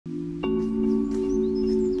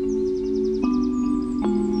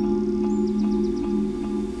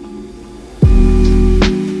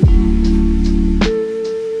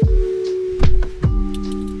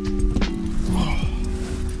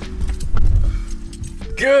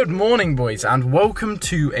Good morning, boys, and welcome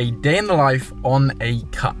to a day in the life on a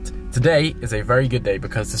cut. Today is a very good day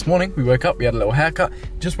because this morning we woke up, we had a little haircut,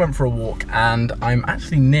 just went for a walk, and I'm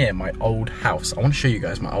actually near my old house. I want to show you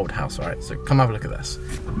guys my old house, alright? So come have a look at this.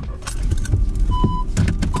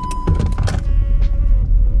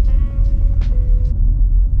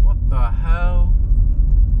 What the hell?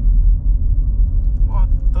 What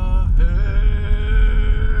the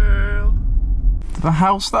hell? The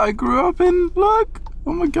house that I grew up in, look!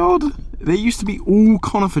 Oh my god. There used to be all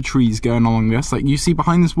conifer trees going along this. Like, you see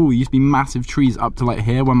behind this wall, there used to be massive trees up to like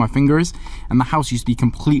here where my finger is, and the house used to be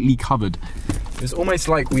completely covered. It's almost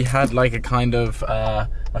like we had like a kind of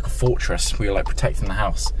like a fortress. We were like protecting the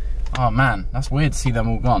house. Oh man, that's weird to see them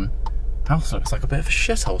all gone. House looks like a bit of a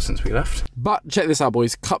shithole since we left. But check this out,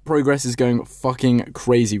 boys. Cut progress is going fucking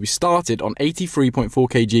crazy. We started on 83.4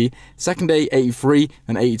 kg, second day 83,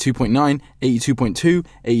 then 82.9, 82.2,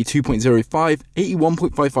 82.05,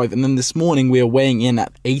 81.55, and then this morning we are weighing in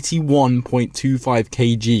at 81.25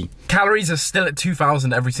 kg. Calories are still at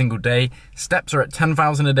 2,000 every single day. Steps are at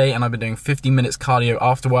 10,000 a day, and I've been doing 50 minutes cardio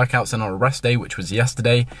after workouts, and on a rest day, which was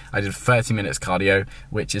yesterday, I did 30 minutes cardio,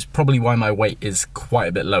 which is probably why my weight is quite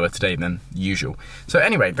a bit lower today than usual. So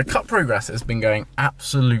anyway, the cut progress has been going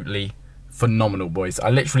absolutely phenomenal, boys.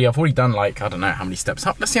 I've already done like, I don't know how many steps.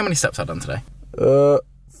 Let's see how many steps I've done today.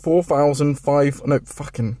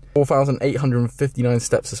 4,859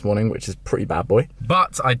 steps this morning, which is pretty bad, boy.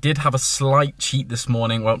 But I did have a slight cheat this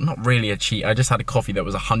morning. Well, not really a cheat. I just had a coffee that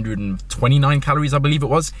was 129 calories, I believe it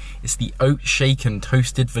was. It's the oat shaken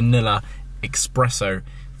toasted vanilla espresso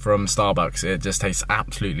from Starbucks. It just tastes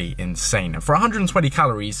absolutely insane. And for 120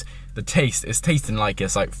 calories, the taste is tasting like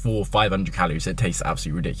it's like 400 or 500 calories. It tastes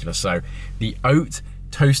absolutely ridiculous. So the oat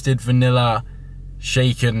toasted vanilla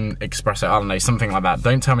shaken espresso, I don't know, something like that.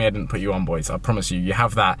 Don't tell me I didn't put you on, boys. I promise you, you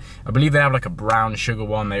have that. I believe they have like a brown sugar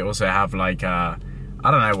one. They also have like I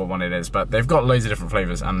don't know what one it is, but they've got loads of different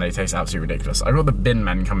flavors and they taste absolutely ridiculous. I've got the bin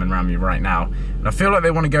men coming around me right now, and I feel like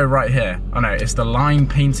they want to go right here. Oh no, it's the line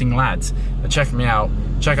painting lads. They're checking me out.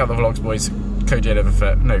 Check out the vlogs, boys. Code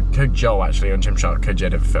JDaverFit. No, code Joel actually on Gymshark. Code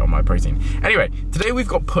JDaverFit on my protein. Anyway, today we've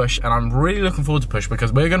got Push, and I'm really looking forward to Push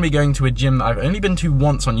because we're going to be going to a gym that I've only been to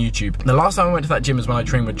once on YouTube. The last time I went to that gym was when I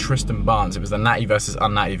trained with Tristan Barnes. It was the Natty versus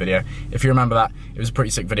Unnatty video. If you remember that, it was a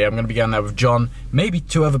pretty sick video. I'm going to be going there with John, maybe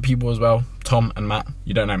 2 other people as well, Tom and Matt.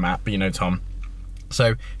 You don't know Matt, but you know Tom.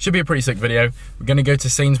 So, should be a pretty sick video. We're going to go to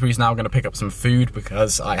Sainsbury's now. We're going to pick up some food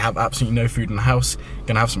because I have absolutely no food in the house.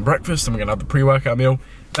 Going to have some breakfast, and we're going to have the pre-workout meal.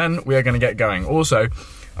 Then we are going to get going. Also,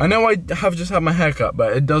 I know I have just had my hair cut,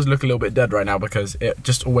 but it does look a little bit dead right now because it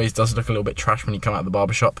just always does look a little bit trash when you come out of the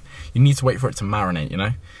barbershop. You need to wait for it to marinate, you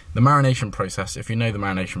know? The marination process, if you know the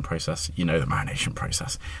marination process, you know the marination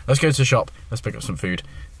process. Let's go to the shop. Let's pick up some food.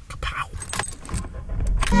 Kapow.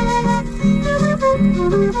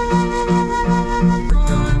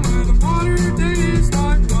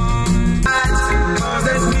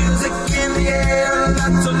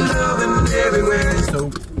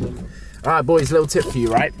 Alright, boys, little tip for you,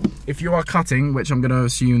 right? If you are cutting, which I'm going to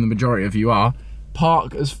assume the majority of you are,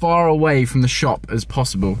 park as far away from the shop as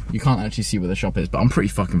possible. You can't actually see where the shop is, but I'm pretty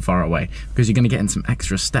fucking far away because you're going to get in some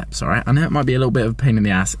extra steps, alright? I know it might be a little bit of a pain in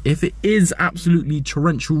the ass. If it is absolutely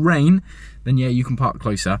torrential rain, then yeah, you can park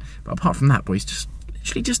closer. But apart from that, boys, just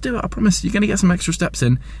literally just do it. I promise you're going to get some extra steps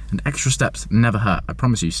in, and extra steps never hurt. I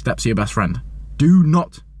promise you, steps are your best friend. Do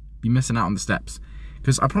not be missing out on the steps.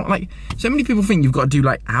 Because like, so many people think you've got to do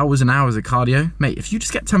like hours and hours of cardio. Mate, if you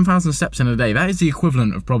just get 10,000 steps in a day, that is the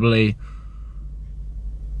equivalent of probably,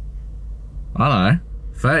 I don't know,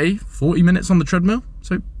 30, 40 minutes on the treadmill.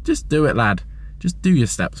 So just do it, lad. Just do your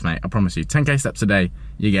steps, mate. I promise you, 10K steps a day,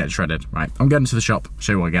 you get shredded. Right, I'm going to the shop.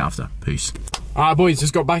 Show you what I get after. Peace. Alright, boys,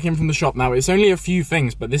 just got back in from the shop now. It's only a few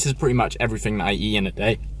things, but this is pretty much everything that I eat in a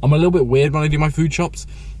day. I'm a little bit weird when I do my food shops.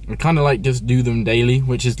 I kind of like just do them daily,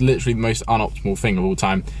 which is literally the most unoptimal thing of all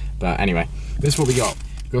time. But anyway, this is what we got.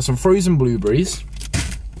 We've got some frozen blueberries.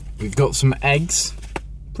 We've got some eggs.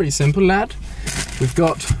 Pretty simple, lad. We've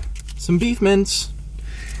got some beef mince.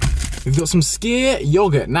 We've got some skyr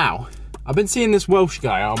yogurt. Now, I've been seeing this Welsh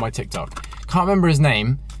guy on my TikTok. Can't remember his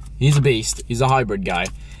name. He's a beast. He's a hybrid guy.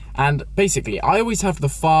 And basically, I always have the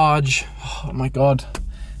Farge. Oh my god.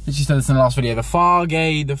 Did you say this in the last video? The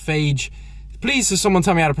Fargay, the Phage. Please, does someone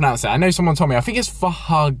tell me how to pronounce it? I know someone told me. I think it's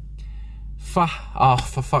oh, for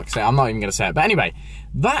fuck's sake, I'm not even going to say it. But anyway,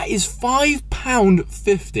 that is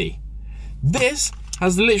 £5.50. This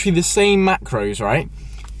has literally the same macros, right?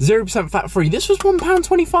 0% fat-free. This was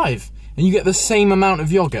 £1.25. And you get the same amount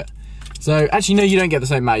of yogurt. So actually, no, you don't get the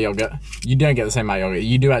same amount of yogurt. You don't get the same amount of yogurt.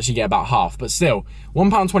 You do actually get about half, but still,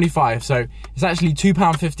 £1.25. So it's actually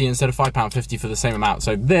 £2.50 instead of £5.50 for the same amount.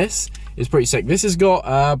 So this is pretty sick. This has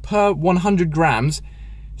got per 100 grams,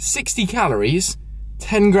 60 calories,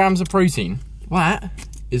 10 grams of protein. That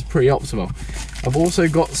is pretty optimal. I've also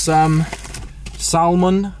got some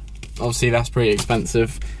salmon. Obviously, that's pretty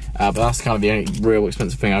expensive, but that's kind of the only real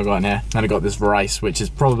expensive thing I've got in here. Then I got this rice, which is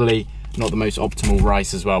probably not the most optimal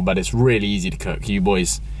rice as well, but it's really easy to cook. You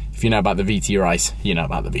boys, if you know about the VT rice, you know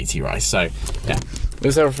about the VT rice. So yeah,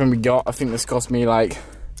 this is everything we got. I think this cost me like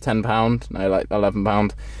 £10, no, like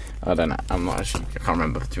 £11. I don't know, I'm not actually, I can't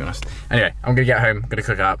remember, to be honest. Anyway, I'm gonna get home, gonna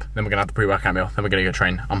cook it up, then we're gonna have the pre-workout meal, then we're gonna go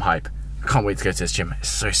train. I'm hype. I can't wait to go to this gym, it's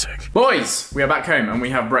so sick. Boys, we are back home and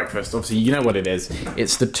we have breakfast. Obviously, you know what it is.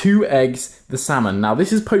 It's the 2 eggs, the salmon. Now,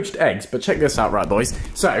 this is poached eggs, but check this out, right, boys?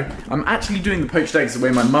 So, I'm actually doing the poached eggs the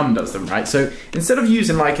way my mum does them, right? So, instead of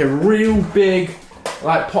using like a real big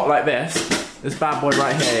like pot like this bad boy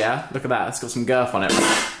right here, yeah? Look at that, it's got some girth on it.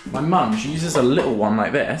 My mum, she uses a little one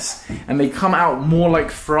like this, and they come out more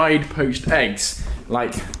like fried poached eggs,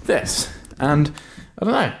 like this. And, I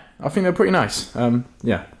don't know, I think they're pretty nice,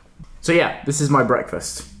 yeah. So yeah, this is my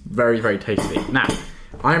breakfast. Very, very tasty. Now,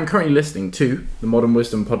 I am currently listening to the Modern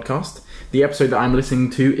Wisdom podcast. The episode that I'm listening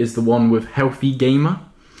to is the one with Healthy Gamer,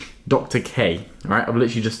 Dr. K. Alright, I've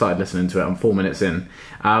literally just started listening to it. I'm 4 minutes in.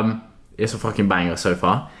 It's a fucking banger so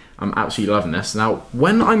far. I'm absolutely loving this. Now,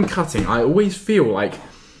 when I'm cutting, I always feel like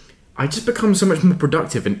I just become so much more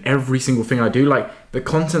productive in every single thing I do. Like, the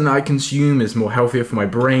content that I consume is more healthier for my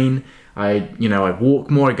brain. I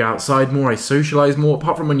walk more, I go outside more, I socialise more,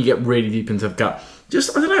 apart from when you get really deep into the cut.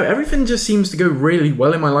 Just, I don't know, everything just seems to go really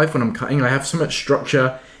well in my life when I'm cutting. I have so much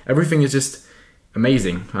structure, everything is just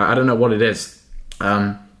amazing. I don't know what it is,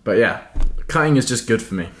 but yeah, cutting is just good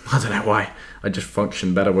for me. I don't know why, I just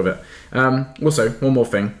function better with it. Also, one more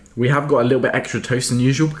thing, we have got a little bit extra toast than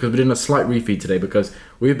usual because we're doing a slight refeed today because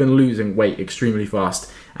we've been losing weight extremely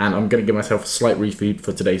fast, and I'm going to give myself a slight refeed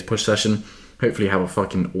for today's push session. Hopefully have a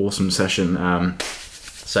fucking awesome session.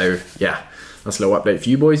 So yeah, that's a little update for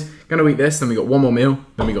you boys. Gonna eat this, then we got one more meal,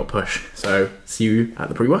 then we got push. So see you at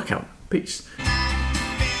the pre-workout. Peace.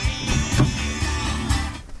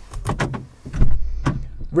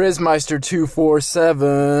 Rizmeister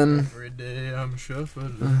 247. Every day I'm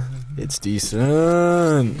shuffling. It's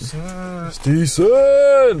decent. It's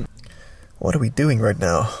decent. What are we doing right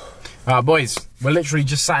now? Boys, we're literally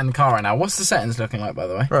just sat in the car right now. What's the settings looking like, by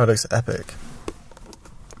the way? Oh, it looks epic.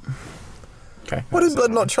 Okay. Why did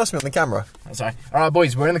Blood not trust me on the camera? Sorry. Alright,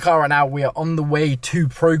 boys, we're in the car right now. We are on the way to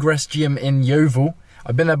Progress Gym in Yeovil.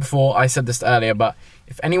 I've been there before. I said this earlier, but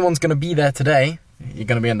if anyone's going to be there today, you're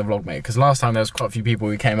going to be in the vlog, mate. Because last time there was quite a few people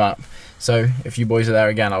who came up. So if you boys are there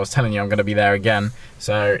again, I was telling you I'm going to be there again.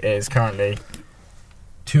 So it is currently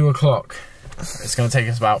 2 o'clock. It's going to take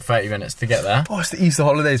us about 30 minutes to get there. Oh, it's the Easter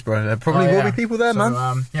holidays, bro. There probably will be people there, man.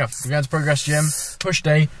 Yeah, we're going to Progress Gym. Push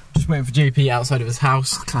day. Just waiting for JP outside of his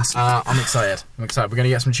house. Classic. I'm excited. We're going to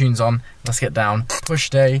get some tunes on. Let's get down.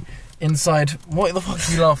 Push day. Inside. What the fuck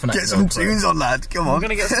are you laughing at? Get some tunes on, lad. Come on. We're going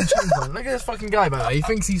to get some tunes on. Look at this fucking guy, by the way. He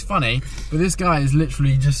thinks he's funny, but this guy is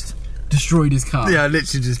literally just destroyed his car. Yeah, I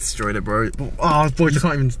literally just destroyed it, bro. Oh, boy, I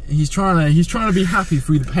can't even. He's trying to be happy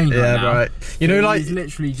through the pain right now. Right. You know, like, he's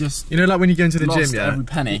literally just. You know, like when you go into the gym, yeah. Every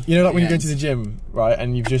penny. You know, like when you go into the gym, right,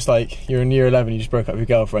 and you've just like you're in year 11, you just broke up with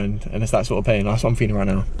your girlfriend, and it's that sort of pain. That's what I'm feeling right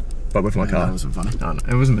now. But with my car. That wasn't funny. No,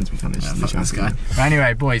 it wasn't meant to be funny. Yeah, fuck this guy. But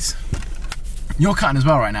anyway, boys, you're cutting as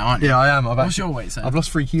well right now, aren't you? Yeah, I am. What's your weight, Sam? I've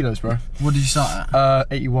lost 3 kilos, bro. What did you start at?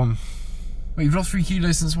 81. Wait, you've lost 3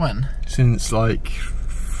 kilos since when? Since like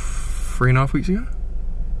 3.5 weeks ago.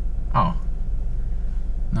 Oh,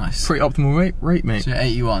 nice. Pretty optimal rate, mate. So you're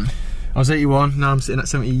 81. I was 81. Now I'm sitting at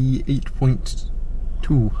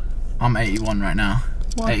 78.2. I'm 81 right now.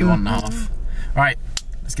 81 and a half. Right,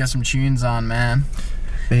 let's get some tunes on, man.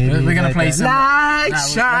 Baby, we're gonna play some light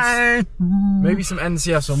shine. Maybe some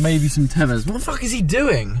NCS or maybe some Tevez. What the fuck is he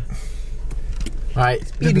doing? Right,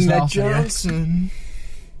 Eating that Johnson.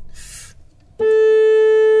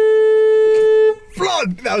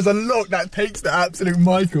 Blood! That was a look that takes the absolute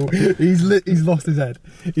Michael. He's lost his head.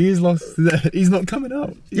 He's lost his head. He's not coming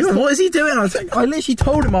up. What is he doing? I literally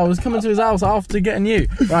told him I was coming to his house after getting you.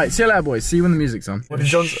 Right, see you later, boys. See you when the music's on. What did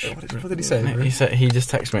he say? He just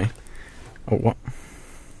texted me. Oh, what?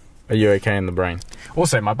 Are you okay in the brain?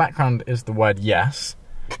 Also, my background is the word yes.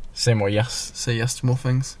 Say more yes. Say yes to more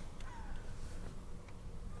things.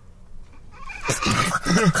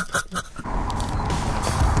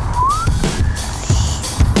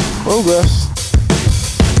 Progress.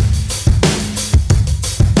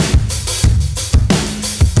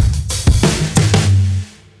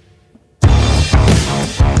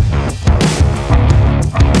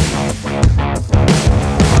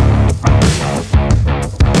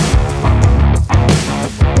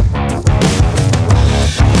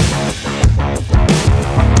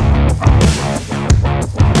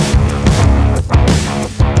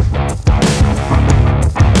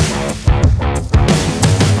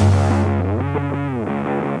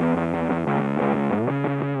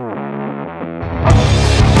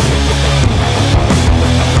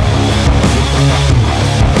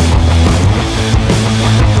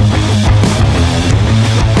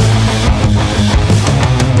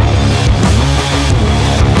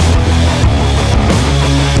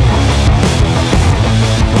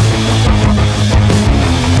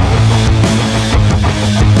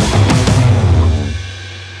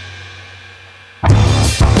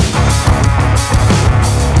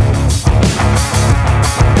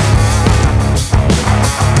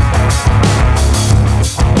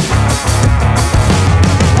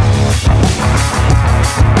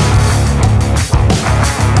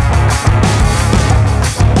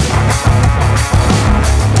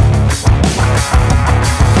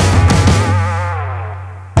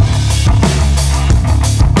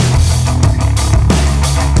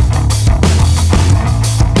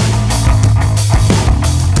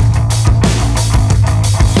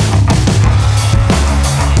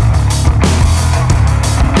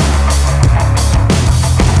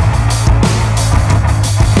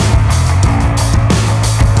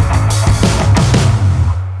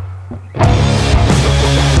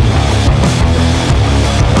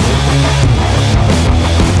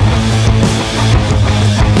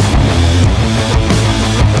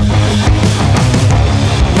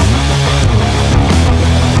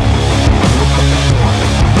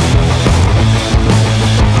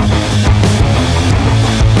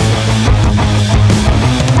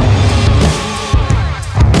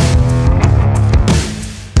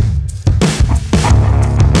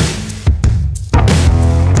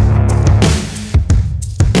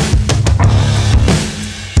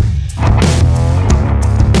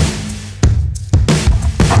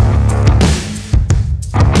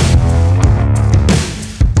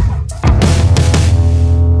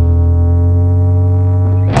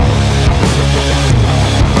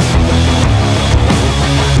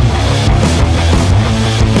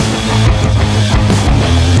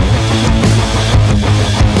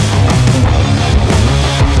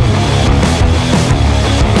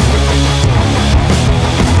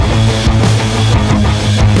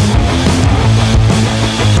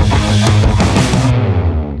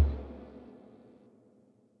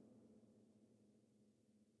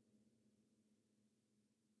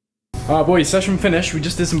 Alright boys, session finished. We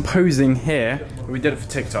just did some posing here. We did it for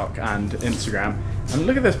TikTok and Instagram. And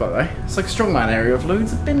look at this, by the way. It's like a strongman area with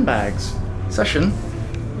loads of bin bags. Session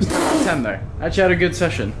was 10 though. Actually had a good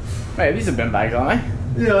session. Wait, these are bin bags, aren't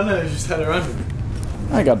they? Yeah, I know, just had around.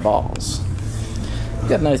 I got balls.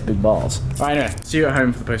 Got nice big balls. Right, anyway, see you at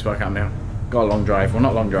home for the post-workout meal. Got a long drive. Well,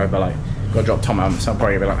 not long drive, but like, got to drop Tom out, so I'll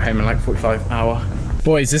probably be like home in like 45 hour.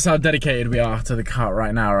 Boys, this is how dedicated we are to the cart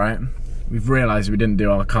right now, right? We've realised we didn't do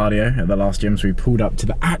our cardio at the last gym, so we pulled up to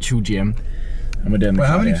the actual gym and we're doing the cardio.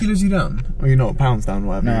 How many kilos are you down? Or you're not pounds down,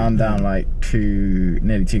 whatever? No, I'm down like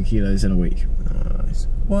nearly 2 kilos in a week. Nice.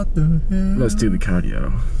 What the hell? Let's do the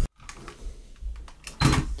cardio.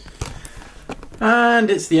 And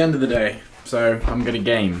it's the end of the day, so I'm gonna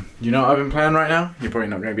game. You know what I've been playing right now? You're probably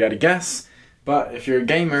not gonna be able to guess, but if you're a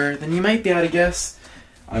gamer, then you might be able to guess.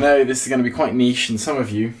 I know this is gonna be quite niche, and some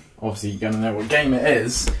of you, obviously, you're gonna know what game it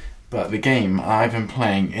is. But the game I've been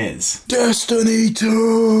playing is Destiny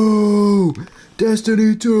 2!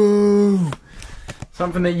 Destiny 2!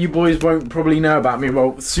 Something that you boys won't probably know about me.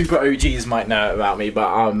 Well, super OGs might know about me,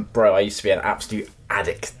 but bro, I used to be an absolute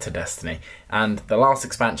addict to Destiny. And the last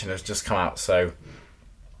expansion has just come out, so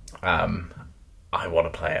I want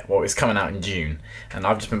to play it. Well, it's coming out in June, and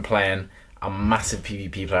I've just been playing. I'm a massive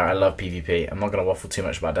PvP player. I love PvP. I'm not going to waffle too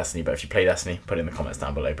much about Destiny, but if you play Destiny, put it in the comments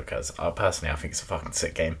down below, because personally I think it's a fucking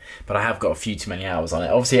sick game. But I have got a few too many hours on it.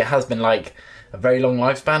 Obviously it has been like a very long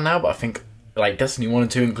lifespan now, but I think like Destiny 1 and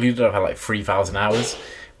 2 included, I've had like 3,000 hours,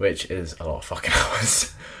 which is a lot of fucking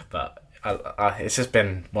hours. But it's just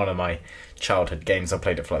been one of my childhood games. I've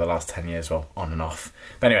played it for like the last 10 years, well, on and off.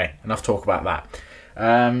 But anyway, enough talk about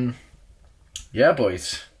that. Yeah,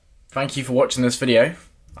 boys. Thank you for watching this video.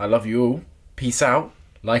 I love you all. Peace out.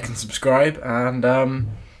 Like and subscribe. And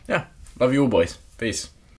yeah, love you all, boys. Peace.